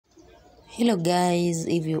Hello guys,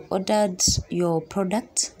 if you ordered your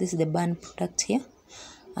product, this is the band product here.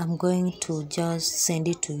 I'm going to just send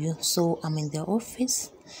it to you. So I'm in the office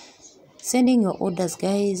sending your orders,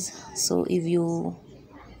 guys. So if you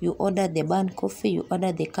order the band coffee, you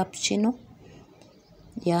order the cappuccino,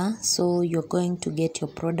 yeah, so you're going to get your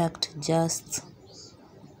product just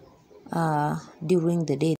during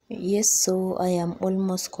the day. Yes, so I am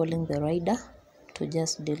almost calling the rider to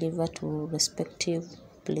just deliver to respective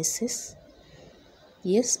places.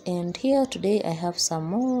 Yes, and here today I have some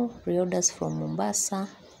more reorders from Mombasa.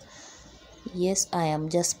 Yes, I am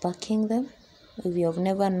just packing them. If you have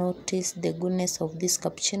never noticed the goodness of this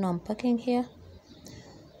cappuccino I'm packing here,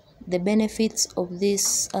 the benefits of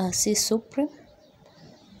this C Supreme,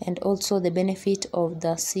 and also the benefit of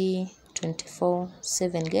the C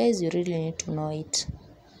 24/7, guys, you really need to know it.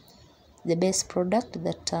 The best product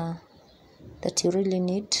that you really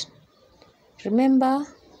need. Remember,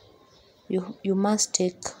 you must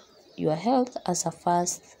take your health as a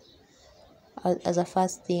first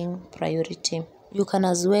thing priority. You can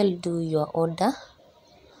as well do your order.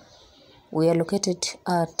 We are located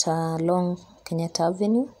at Long Kenyatta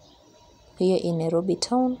Avenue here in Nairobi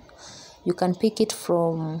town. You can pick it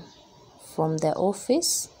from the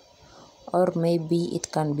office, or maybe it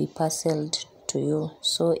can be parceled to you.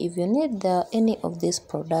 So if you need any of this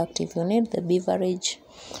product, if you need the beverage,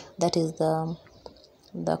 that is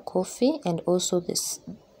the coffee, and also this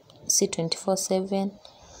C 24/7,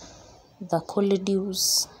 the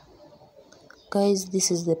Colidews, guys,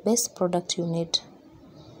 this is the best product you need.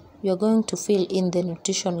 You're going to fill in the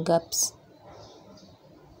nutrition gaps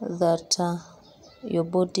that your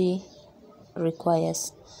body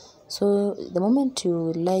requires. So the moment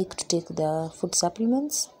you like to take the food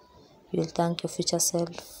supplements, you'll thank your future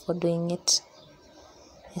self for doing it.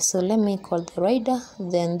 So let me call the rider,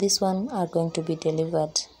 then this one are going to be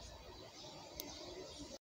delivered.